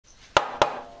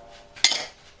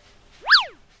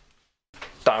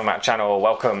Diamond Matt channel,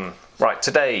 welcome. Right,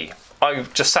 today I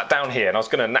just sat down here and I was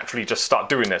going to naturally just start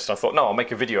doing this, and I thought, no, I'll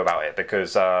make a video about it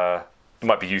because it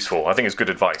might be useful. I think it's good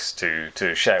advice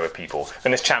to share with people.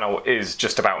 And this channel is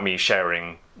just about me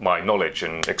sharing my knowledge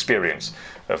and experience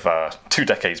of 2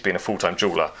 decades being a full-time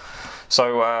jeweller.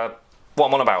 So what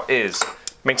I'm on about is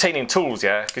maintaining tools,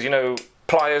 yeah? Because you know,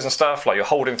 pliers and stuff, like you're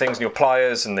holding things in your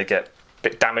pliers and they get a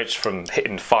bit damaged from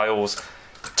hitting files.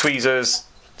 Tweezers,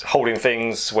 holding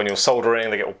things when you're soldering,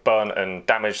 they get all burnt and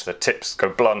damaged, the tips go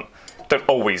blunt. Don't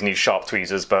always need sharp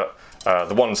tweezers, but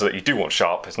the ones that you do want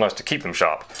sharp, it's nice to keep them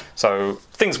sharp. So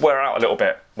things wear out a little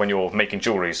bit when you're making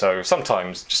jewellery, so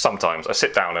sometimes, just sometimes, I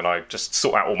sit down and I just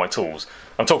sort out all my tools.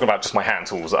 I'm talking about just my hand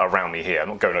tools that are around me here, I'm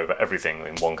not going over everything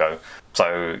in one go.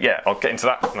 So yeah, I'll get into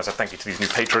that, and I say thank you to these new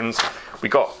patrons. We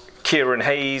got Kieran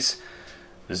Hayes,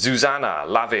 Zuzana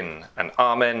Lavin, and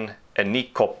Armen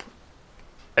Enikopov.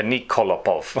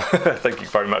 Thank you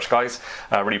very much, guys.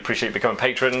 I really appreciate you becoming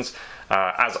patrons.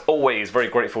 As always, very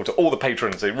grateful to all the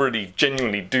patrons. They really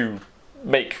genuinely do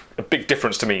make a big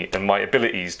difference to me and my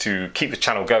abilities to keep the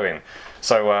channel going.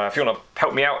 So if you want to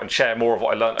help me out and share more of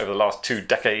what I learned over the last 2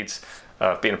 decades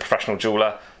being a professional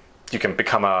jeweller, you can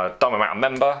become a Diamond Matter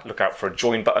member. Look out for a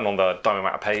join button on the Diamond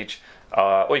Matter page,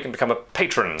 or you can become a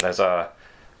patron. There's a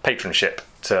patronship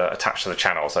to attach to the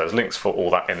channel, so there's links for all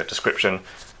that in the description.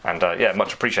 And yeah,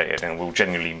 much appreciated, and will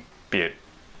genuinely be a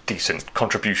decent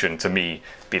contribution to me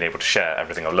being able to share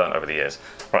everything I've learned over the years.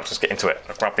 Right, let's get into it.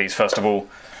 I'll grab these first of all.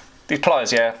 These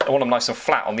pliers, yeah, I want them nice and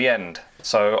flat on the end.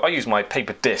 So I use my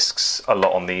paper discs a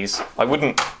lot on these. I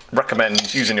wouldn't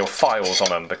recommend using your files on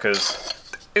them because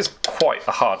it's quite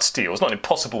a hard steel. It's not an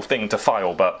impossible thing to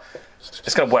file, but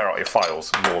it's going to wear out your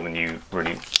files more than you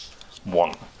really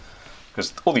want.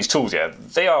 Because all these tools, yeah,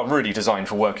 they are really designed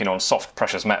for working on soft,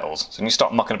 precious metals. So when you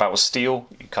start mucking about with steel,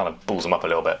 you kind of balls them up a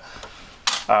little bit.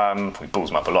 We balls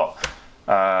them up a lot.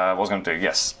 What I was going to do,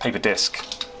 yes, paper disc.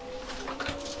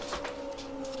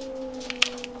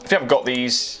 If you haven't got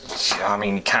these, I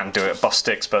mean, you can do it at bus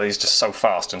sticks, but these are just so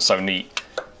fast and so neat.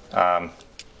 Put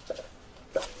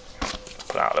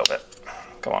it out a little bit.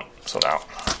 Come on, sort it out.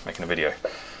 Making a video.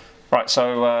 Right,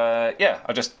 so yeah,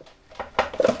 I just.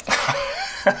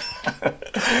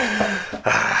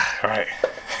 Right.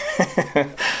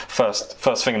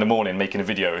 first thing in the morning making a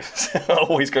video. It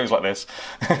always goes like this.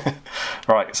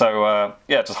 Right, so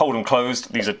yeah, just hold them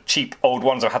closed. These are cheap old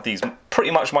ones. I've had these pretty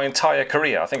much my entire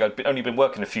career. I think I've only been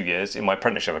working a few years. In my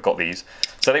apprenticeship I got these,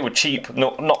 so they were cheap,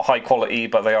 not high quality,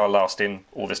 but they are lasting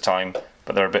all this time,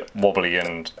 but they're a bit wobbly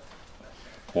and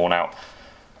worn out.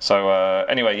 So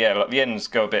anyway, yeah, like the ends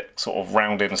go a bit sort of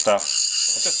rounded and stuff.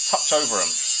 I just touch over them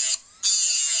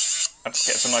and just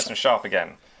get them nice and sharp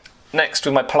again. Next,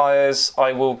 with my pliers,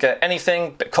 I will get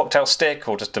anything, bit cocktail stick,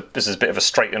 or just this is a bit of a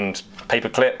straightened paper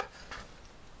clip.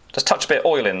 Just touch a bit of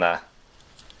oil in there,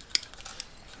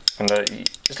 and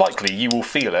it's likely you will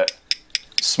feel it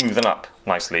smoothen up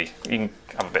nicely. You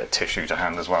can have a bit of tissue to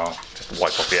hand as well, just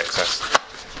wipe off the excess.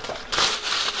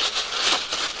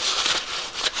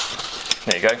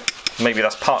 There you go. Maybe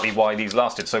that's partly why these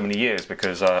lasted so many years,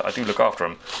 because I do look after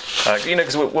them. You know,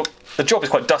 because the job is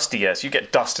quite dusty, yeah, so you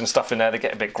get dust and stuff in there, they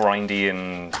get a bit grindy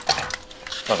and,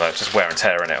 I don't know, just wear and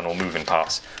tear in it and all moving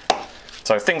parts.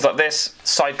 So things like this,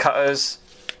 side cutters,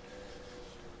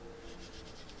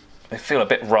 they feel a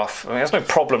bit rough. I mean, there's no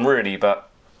problem really, but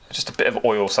just a bit of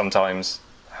oil sometimes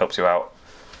helps you out.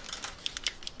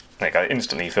 There you go,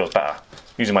 instantly feels better.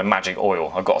 Using my magic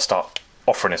oil, I've got to start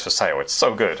offering this for sale. It's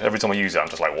so good. Every time I use it, I'm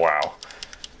just like, wow.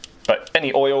 But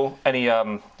any oil, any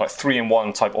like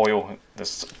 3-in-1 type oil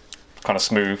that's kind of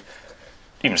smooth,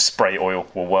 even spray oil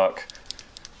will work.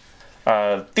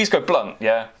 These go blunt,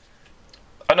 yeah.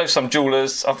 I know some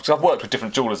jewellers, I've worked with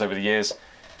different jewellers over the years,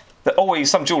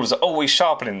 some jewellers are always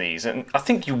sharpening these, and I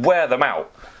think you wear them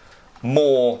out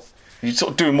more, you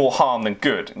sort of do more harm than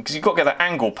good, because you've got to get that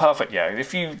angle perfect, yeah.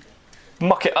 If you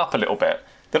muck it up a little bit,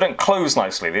 they don't close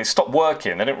nicely, they stop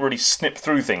working, they don't really snip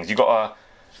through things. You've got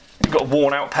a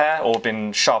worn out pair or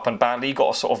been sharpened badly, you've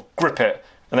got to sort of grip it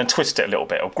and then twist it a little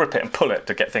bit, or grip it and pull it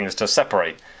to get things to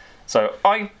separate. So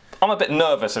I'm a bit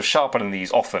nervous of sharpening these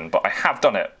often, but I have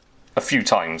done it a few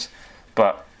times.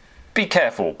 But be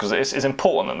careful, because it's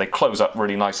important that they close up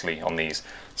really nicely on these.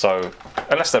 So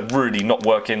unless they're really not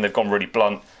working, they've gone really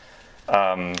blunt,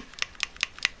 yeah,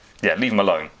 leave them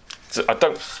alone. So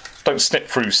don't snip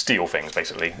through steel things,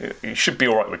 basically. You should be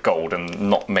alright with gold and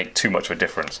not make too much of a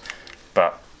difference.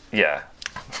 But yeah,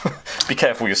 be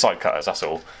careful with your side cutters, that's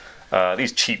all.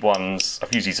 These cheap ones,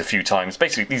 I've used these a few times.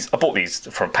 Basically, I bought these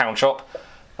from a pound shop,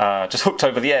 just hooked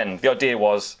over the end. The idea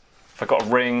was, if I got a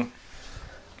ring,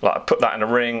 Like I put that in a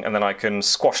ring and then I can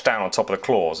squash down on top of the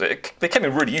claws. They came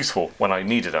in really useful when I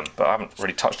needed them, but I haven't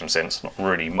really touched them since. Not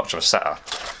really much of a setter.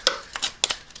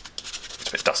 It's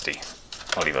a bit dusty.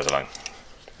 I'll leave those alone.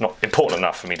 Not important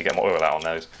enough for me to get my oil out on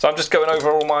those. So I'm just going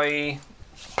over all my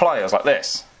pliers like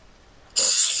this.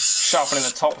 Sharpening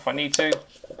the top if I need to.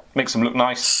 Makes them look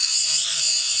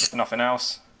nice, if nothing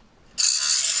else.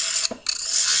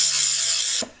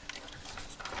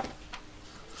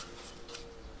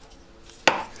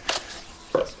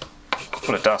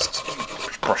 Full of dust.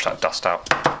 Just brush that dust out.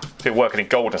 If you're working in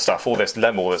gold and stuff, all this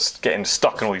lemon that's getting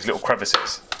stuck in all these little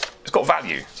crevices, it's got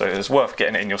value, so it's worth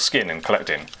getting it in your skin and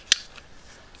collecting.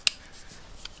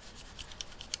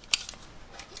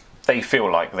 They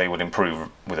feel like they would improve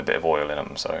with a bit of oil in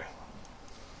them, so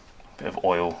a bit of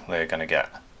oil they're going to get.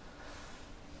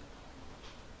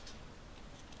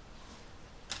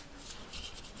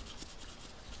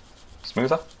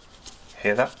 Smoother?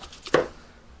 Hear that?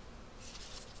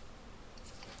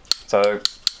 So,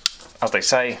 as they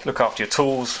say, look after your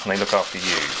tools and they look after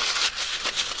you.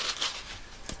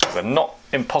 They're not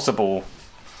impossible,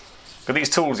 but these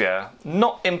tools, yeah,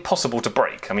 not impossible to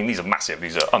break. I mean, these are massive,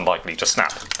 these are unlikely to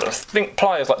snap. But I think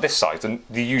pliers like this size,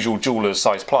 the usual jeweler's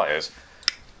size pliers,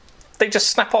 they just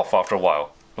snap off after a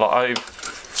while. Like I've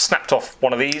snapped off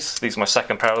one of these are my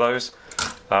second pair of those.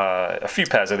 A few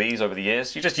pairs of these over the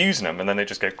years. You're just using them and then they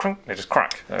just go crunk, they just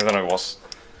crack. I don't know what's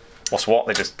what,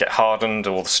 they just get hardened,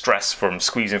 or the stress from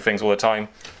squeezing things all the time.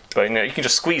 But you know, you can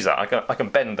just squeeze that. I can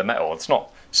bend the metal. It's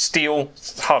not steel,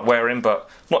 it's hard wearing, but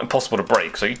not impossible to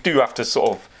break. So you do have to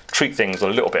sort of treat things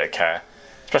with a little bit of care,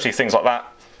 especially things like that.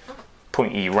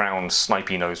 Pointy, round,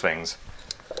 snipey nose things.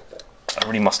 I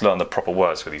really must learn the proper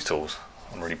words for these tools.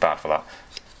 I'm really bad for that.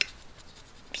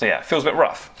 So yeah, it feels a bit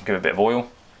rough. Give it a bit of oil.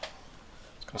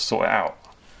 It's going to sort it out.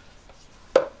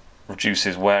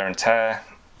 Reduces wear and tear.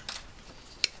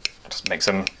 Just makes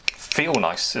them feel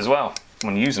nice as well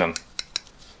when using them.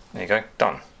 There you go,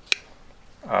 done.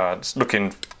 Just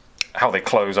looking how they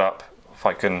close up, if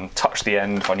I can touch the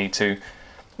end if I need to.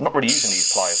 I'm not really using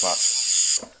these pliers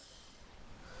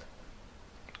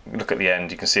much. Look at the end,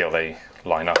 you can see how they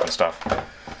line up and stuff.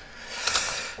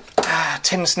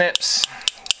 Tin snips.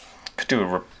 Could do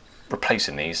a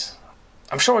replacing these.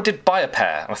 I'm sure I did buy a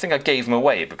pair, and I think I gave them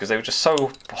away because they were just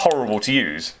so horrible to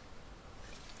use.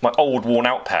 My old worn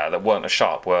out pair that weren't as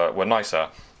sharp were nicer.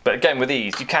 But again with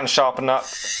these, you can sharpen up.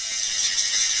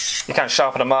 You can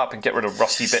sharpen them up and get rid of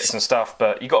rusty bits and stuff,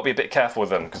 but you've got to be a bit careful with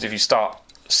them, because if you start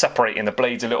separating the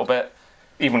blades a little bit,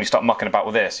 even when you start mucking about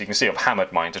with this, you can see I've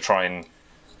hammered mine to try and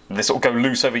they sort of go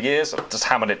loose over years. I've just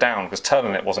hammered it down because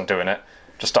turning it wasn't doing it.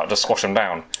 Just started to squash them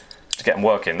down to get them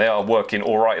working. They are working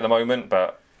all right at the moment,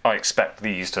 but I expect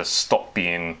these to stop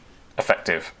being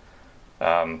effective.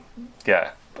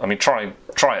 Yeah. I mean, try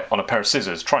it on a pair of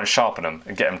scissors, try and sharpen them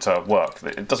and get them to work.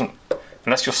 It doesn't,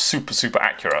 unless you're super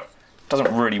accurate, it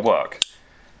doesn't really work.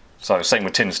 So same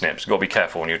with tin snips, you've got to be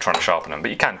careful when you're trying to sharpen them,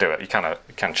 but you can do it, you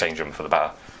can change them for the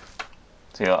better.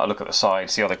 So yeah, I look at the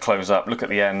side, see how they close up, look at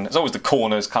the end. There's always the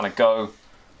corners kind of go,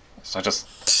 so just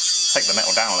take the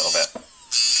metal down a little bit.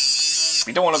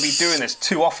 You don't want to be doing this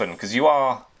too often, because you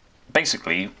are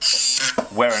basically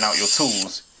wearing out your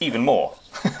tools even more.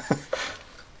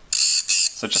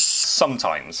 So just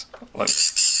sometimes, like,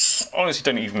 I honestly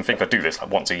don't even think I do this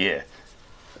like once a year.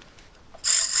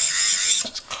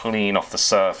 Just clean off the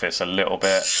surface a little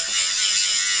bit.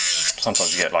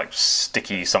 Sometimes you get like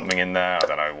sticky something in there, I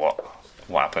don't know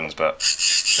what happens, but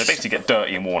they basically get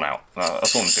dirty and worn out.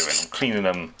 That's what I'm doing, I'm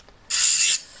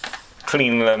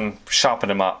cleaning them,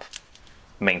 sharpening them up,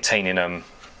 maintaining them.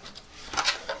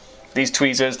 These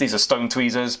tweezers, these are stone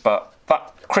tweezers, but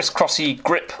that crisscrossy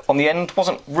grip on the end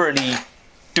wasn't really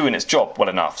doing its job well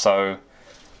enough, so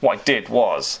what I did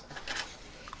was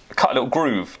I cut a little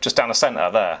groove just down the centre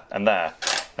there,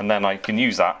 and then I can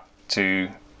use that to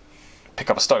pick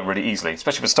up a stone really easily,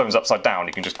 especially if the stone's upside down.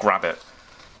 You can just grab it,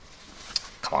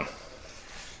 come on,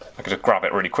 I can just grab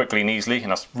it really quickly and easily,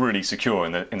 and that's really secure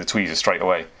in the tweezers straight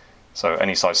away, so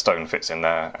any size stone fits in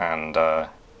there, and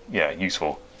yeah,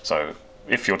 useful. So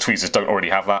if your tweezers don't already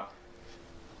have that,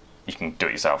 you can do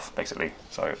it yourself, basically.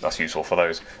 So that's useful for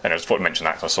those. And I just thought I'd mention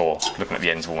that because I saw, looking at the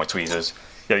ends of all my tweezers.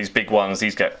 Yeah, these big ones,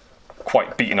 these get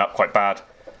quite beaten up, quite bad.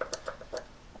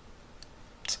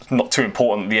 It's not too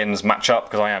important that the ends match up,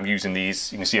 because I am using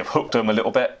these. You can see I've hooked them a little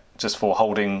bit, just for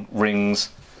holding rings.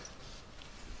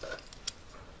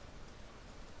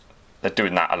 They're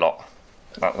doing that a lot.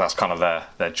 That's kind of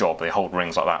their job. They hold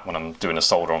rings like that when I'm doing a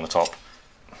solder on the top.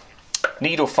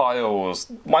 Needle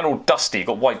files, mine are all dusty,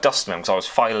 got white dust in them because I was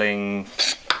filing,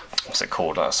 what's it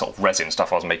called, sort of resin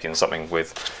stuff I was making something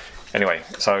with. Anyway,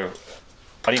 so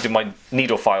I needed my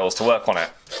needle files to work on it.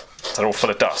 So they're all full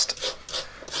of dust.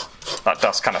 That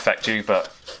dust can affect you,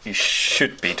 but you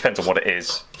should be, depends on what it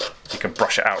is. You can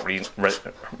brush it out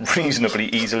reasonably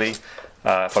easily.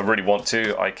 If I really want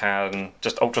to, I can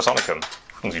just ultrasonic them.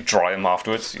 As long as you dry them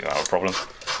afterwards, you don't have a problem.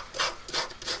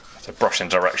 So brush in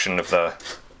direction of the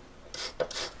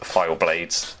file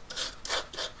blades.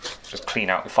 Just clean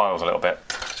out the files a little bit,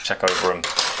 just check over them.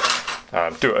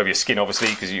 Do it over your skin obviously,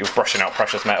 because you're brushing out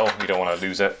precious metal, you don't want to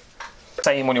lose it.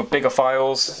 Same on your bigger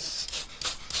files.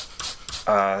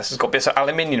 This has got bits of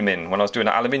aluminium in when I was doing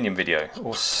an aluminium video. It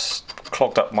all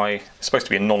clogged up my, it's supposed to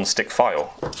be a non-stick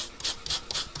file. It's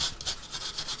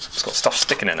got stuff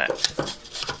sticking in it.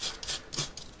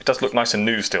 It does look nice and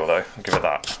new still though, I'll give it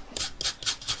that.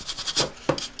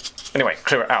 Anyway,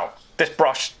 clear it out. This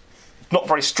brush, not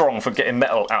very strong for getting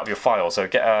metal out of your file, so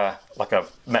get like a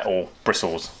metal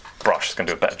bristles brush. It's going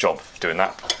to do a better job of doing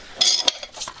that.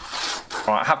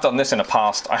 Right, I have done this in the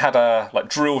past. I had a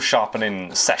drill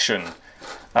sharpening session.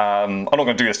 I'm not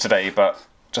going to do this today, but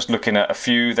just looking at a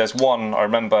few. There's one I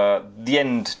remember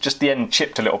just the end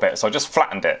chipped a little bit, so I just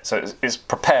flattened it, so it's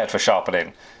prepared for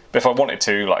sharpening. But if I wanted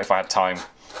to, like if I had time,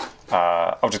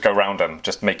 I'll just go around them,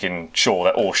 just making sure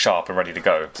they're all sharp and ready to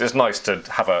go. It's nice to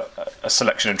have a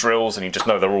selection of drills and you just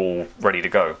know they're all ready to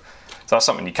go. So that's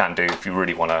something you can do if you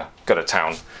really want to go to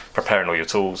town preparing all your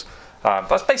tools. But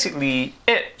that's basically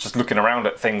it, just looking around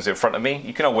at things in front of me.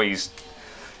 You can always,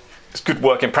 it's good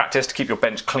working practice to keep your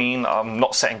bench clean. I'm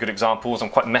not setting good examples, I'm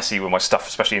quite messy with my stuff,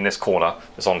 especially in this corner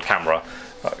that's on camera.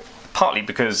 Partly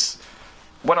because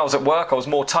when I was at work I was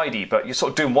more tidy, but you're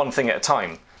sort of doing one thing at a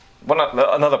time.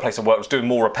 Another place I worked was doing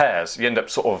more repairs. You end up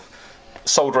sort of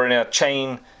soldering a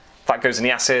chain, that goes in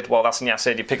the acid. While that's in the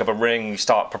acid, you pick up a ring, you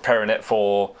start preparing it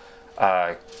for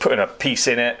putting a piece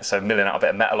in it, so milling out a bit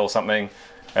of metal or something.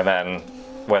 And then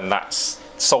when that's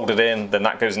soldered in, then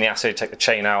that goes in the acid, take the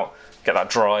chain out, get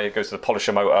that dry, it goes to the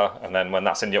polisher motor, and then when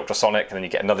that's in the ultrasonic, and then you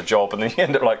get another job, and then you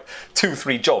end up like 2 or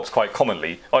 3 jobs quite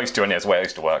commonly. I used to, and that's the way I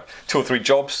used to work. 2 or 3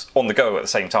 jobs on the go at the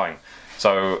same time.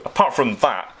 So apart from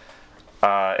that,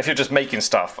 if you're just making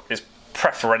stuff, it's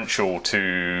preferential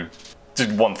to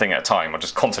do one thing at a time. I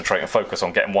just concentrate and focus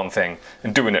on getting one thing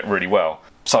and doing it really well.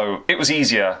 So it was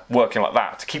easier working like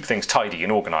that to keep things tidy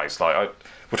and organised. Like I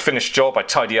would finish a job, I'd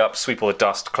tidy up, sweep all the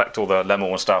dust, collect all the lemon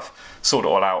and stuff, sort it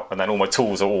all out, and then all my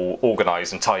tools are all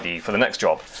organised and tidy for the next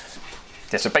job.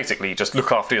 Yeah, so basically just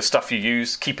look after your stuff you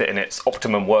use, keep it in its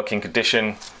optimum working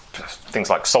condition. Things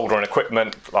like soldering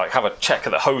equipment, like have a check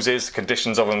at the hoses, the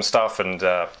conditions of them and stuff, and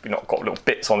you've not got little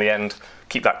bits on the end.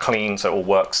 Keep that clean so it all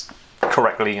works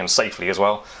correctly and safely as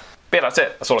well. But yeah, that's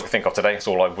it. That's all I can think of today. That's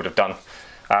all I would have done.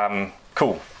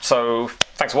 Cool. So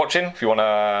thanks for watching. If you want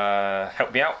to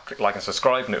help me out, click like and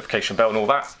subscribe, notification bell and all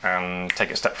that, and take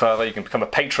it a step further. You can become a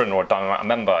patron or a Dynamite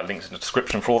member. Links in the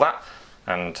description for all that.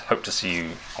 And hope to see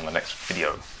you on the next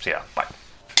video. See ya. Bye.